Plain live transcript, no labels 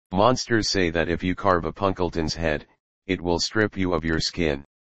Monsters say that if you carve a Punkleton's head, it will strip you of your skin.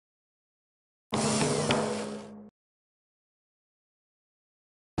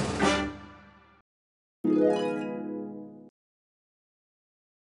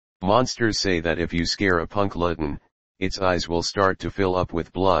 Monsters say that if you scare a Punkleton, its eyes will start to fill up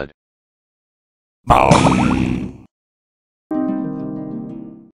with blood.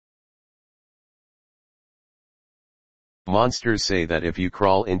 Monsters say that if you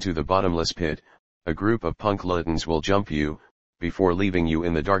crawl into the bottomless pit, a group of Punkletons will jump you, before leaving you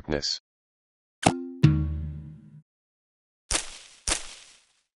in the darkness.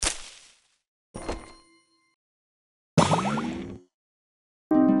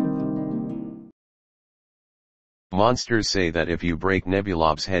 Monsters say that if you break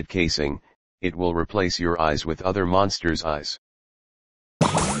Nebulob's head casing, it will replace your eyes with other monsters' eyes.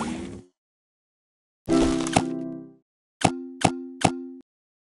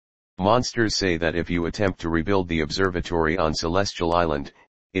 Monsters say that if you attempt to rebuild the observatory on Celestial Island,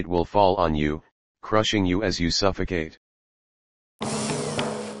 it will fall on you, crushing you as you suffocate.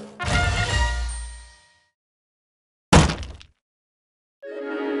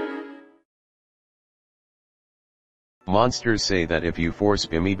 Monsters say that if you force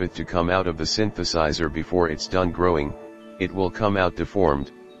Bimebeth to come out of the synthesizer before it's done growing, it will come out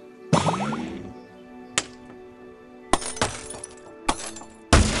deformed.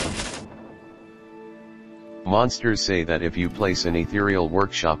 Monsters say that if you place an ethereal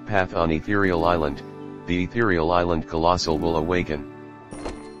workshop path on Ethereal Island, the Ethereal Island Colossal will awaken.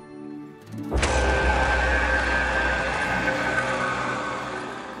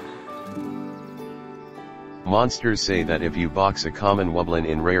 Monsters say that if you box a common Wublin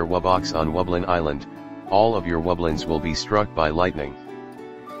in Rare Wubox on Wublin Island, all of your Wublins will be struck by lightning.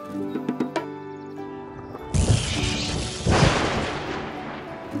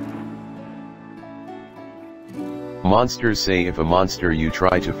 Monsters say if a monster you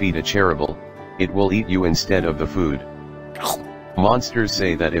try to feed a Cherubil, it will eat you instead of the food. Monsters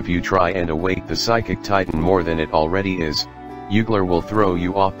say that if you try and awake the Psychic Titan more than it already is, Ugler will throw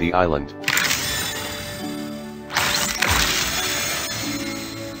you off the island.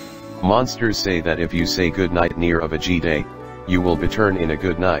 Monsters say that if you say goodnight near of a G-Day, you will return in a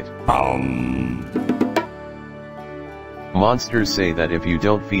good night. Monsters say that if you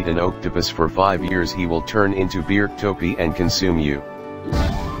don't feed an octopus for 5 years he will turn into Beertopi and consume you.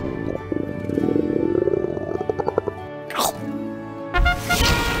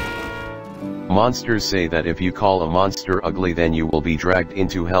 Monsters say that if you call a monster ugly then you will be dragged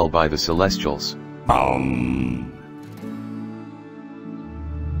into hell by the Celestials.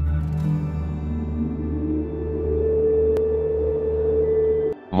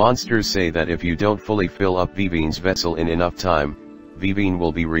 Monsters say that if you don't fully fill up Vivine's vessel in enough time, Vivine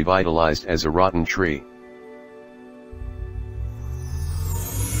will be revitalized as a rotten tree.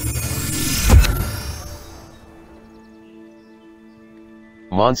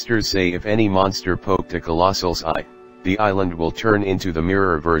 Monsters say if any monster poked a Colossal's eye, the island will turn into the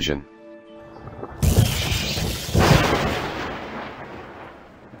mirror version.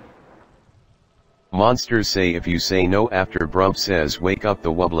 Monsters say if you say no after Brump says wake up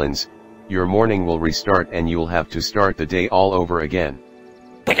the Wublins, your morning will restart and you'll have to start the day all over again.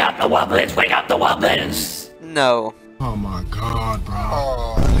 Wake up the Wublins! Wake up the Wublins! No. Oh my god, bro.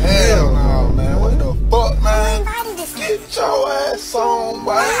 Oh, hell no, man. What the fuck, man? Get your ass on,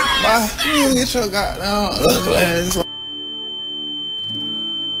 boy. You get your goddamn ugly ass on.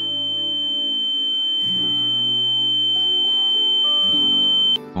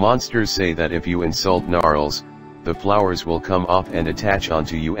 Monsters say that if you insult Gnarls, the flowers will come off and attach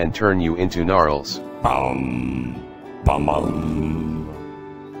onto you and turn you into Gnarls.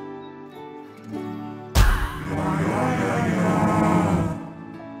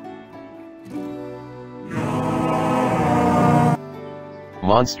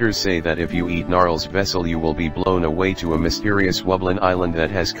 Monsters say that if you eat Gnarl's vessel you will be blown away to a mysterious Wublin island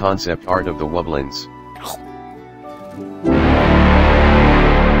that has concept art of the Wublins.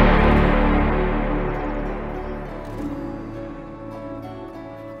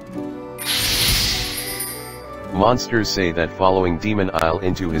 Monsters say that following Demon Isle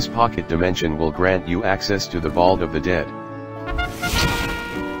into his pocket dimension will grant you access to the Vault of the Dead.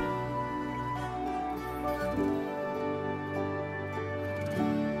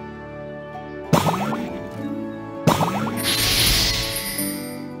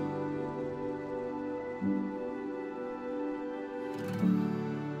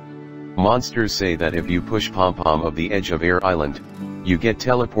 Monsters say that if you push Pom Pom of the edge of Air Island, you get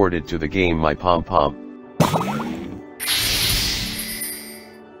teleported to the game My Pom Pom.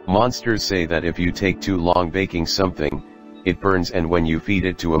 Monsters say that if you take too long baking something, it burns, and when you feed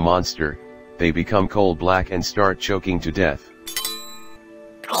it to a monster, they become coal black and start choking to death.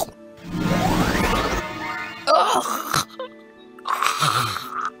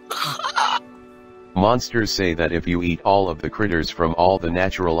 Monsters say that if you eat all of the critters from all the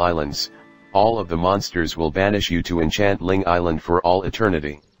natural islands, all of the monsters will banish you to Enchantling Island for all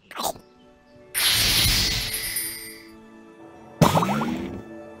eternity.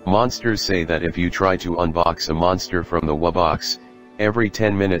 Monsters say that if you try to unbox a monster from the W-box, every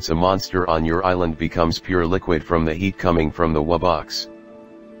 10 minutes a monster on your island becomes pure liquid from the heat coming from the W-box.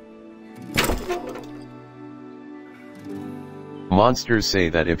 Monsters say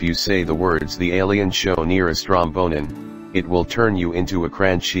that if you say the words "the alien show" near a Strombonin, it will turn you into a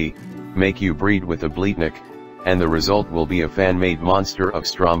Crunchy, make you breed with a Bleatnik, and the result will be a fan-made monster of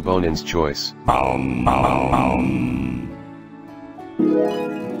Strombonin's choice.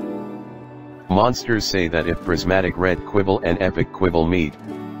 Monsters say that if Prismatic Red Quibble and Epic Quibble meet,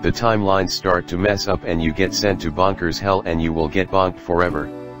 the timelines start to mess up and you get sent to Bonkers Hell and you will get bonked forever.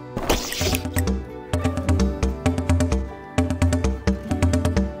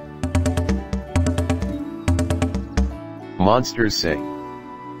 Monsters say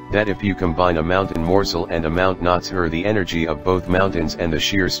that if you combine a mountain morsel and a Mount Knotzher, the energy of both mountains and the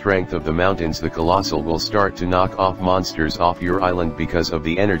sheer strength of the mountains, the Colossal will start to knock off monsters off your island because of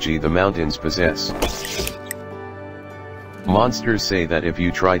the energy the mountains possess. Monsters say that if you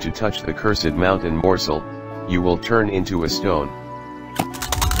try to touch the cursed mountain morsel, you will turn into a stone.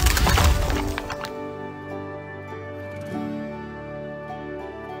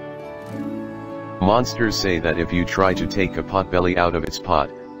 Monsters say that if you try to take a potbelly out of its pot,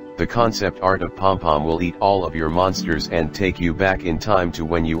 the concept art of Pom-Pom will eat all of your monsters and take you back in time to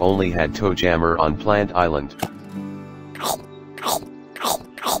when you only had Toejammer on Plant Island.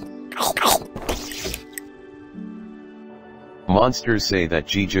 Monsters say that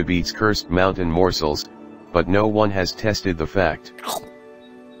Jija beats cursed mountain morsels, but no one has tested the fact.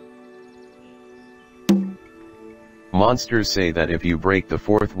 Monsters say that if you break the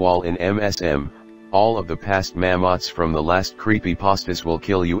fourth wall in MSM, all of the past mammoths from the last creepypastas will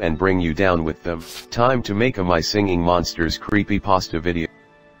kill you and bring you down with them. Time to make a My Singing Monsters creepypasta video.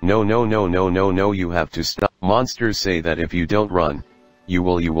 No, you have to stop. Monsters say that if you don't run, you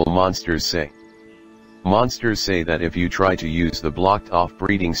will. Monsters say. Monsters say that if you try to use the blocked off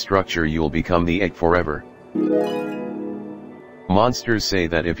breeding structure, you'll become the egg forever. Monsters say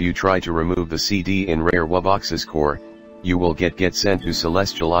that if you try to remove the CD in Rare W-box's core, you will get sent to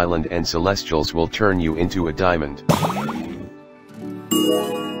Celestial Island and Celestials will turn you into a diamond.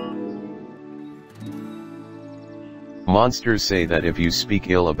 Monsters say that if you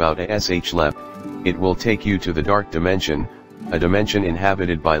speak ill about a SH-LEP, it will take you to the Dark Dimension, a dimension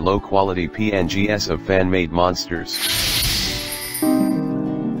inhabited by low-quality PNGs of fan-made monsters.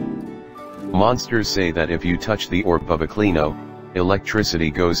 Monsters say that if you touch the orb of a Clino, electricity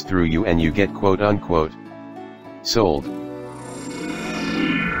goes through you and you get quote-unquote sold.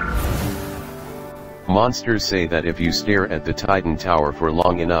 Monsters say that if you stare at the Titan Tower for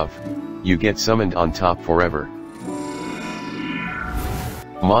long enough, you get summoned on top forever.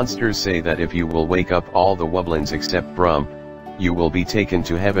 Monsters say that if you will wake up all the Wublins except Brump, you will be taken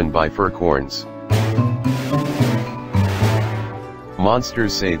to heaven by Furcorns.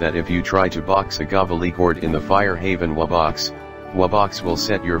 Monsters say that if you try to box a Gobbledygourd in the Fire Haven W-box, W-box will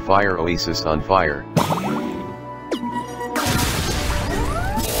set your fire oasis on fire.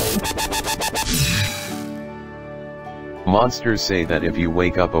 Monsters say that if you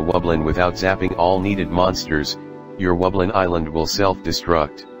wake up a Wublin without zapping all needed monsters, your Wublin Island will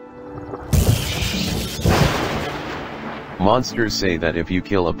self-destruct. Monsters say that if you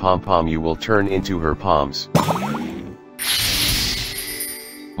kill a Pom-Pom you will turn into her palms.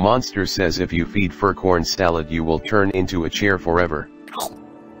 Monster says if you feed Furcorn salad you will turn into a chair forever.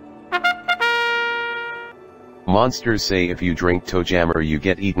 Monsters say if you drink Toejammer you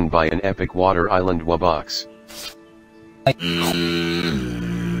get eaten by an epic water island W-box.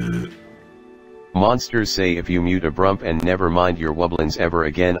 Monsters say if you mute a Brump and never mind your Wublins ever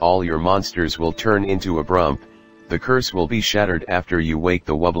again, all your monsters will turn into a Brump. The curse will be shattered after you wake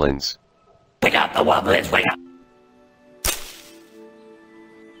the Wublins. Wake up the Wublins, wake up!